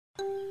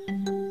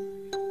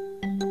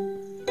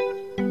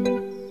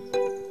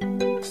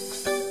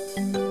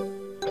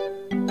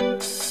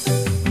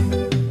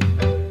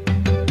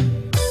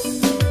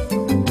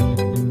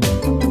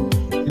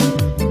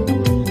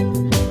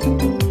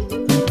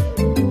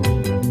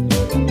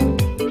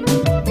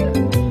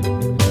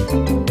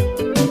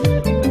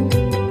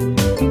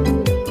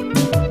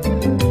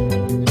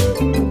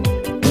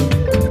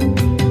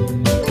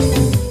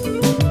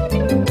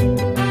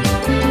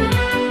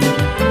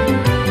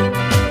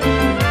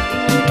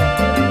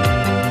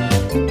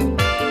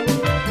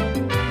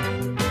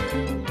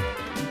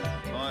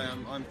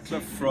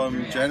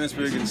From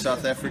Johannesburg in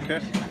South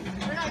Africa.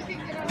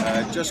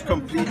 Just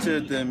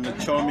completed the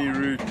Machame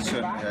route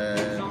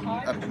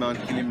up Mount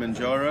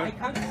Kilimanjaro.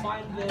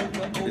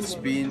 It's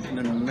been an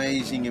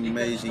amazing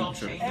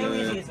trip.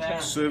 The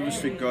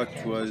service we got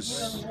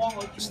was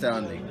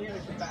astounding.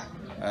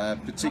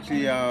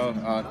 Particularly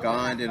our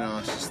guide and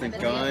our assistant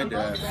guide,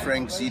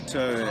 Frank,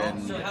 Zito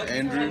and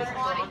Andrew.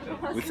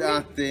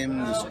 Without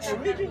them,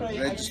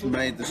 they just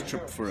made this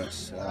trip for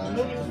us.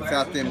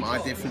 Without them, I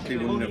definitely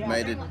wouldn't have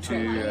made it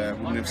to,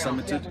 wouldn't have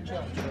summited.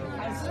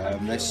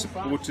 They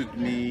supported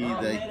me,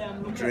 they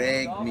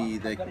dragged me,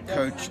 they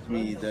coached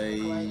me,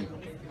 they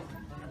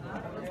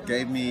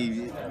gave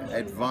me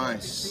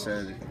advice.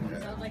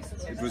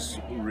 It was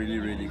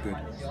really good.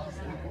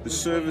 The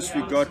service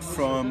we got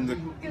from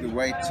the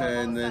waiter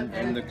and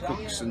the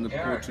cooks and the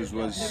porters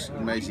was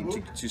amazing.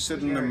 To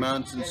sit in the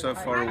mountain so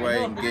far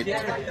away and get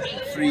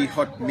three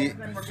hot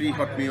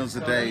meals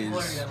a day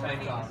is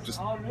just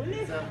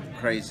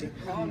crazy.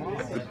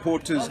 The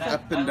porters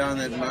up and down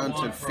that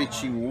mountain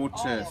fetching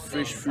water,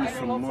 fresh fruit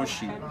from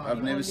Moshi.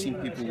 I've never seen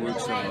people work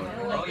so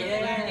hard.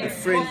 The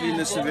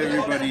friendliness of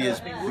everybody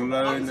has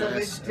blown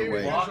us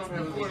away.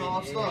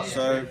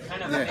 So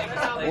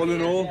yeah, all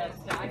in all,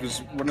 it was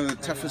one of the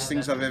toughest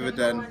things I've ever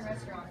done,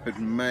 but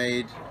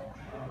made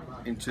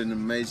into an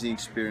amazing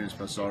experience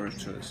by Zara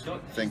Tours.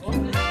 Thank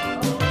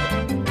you.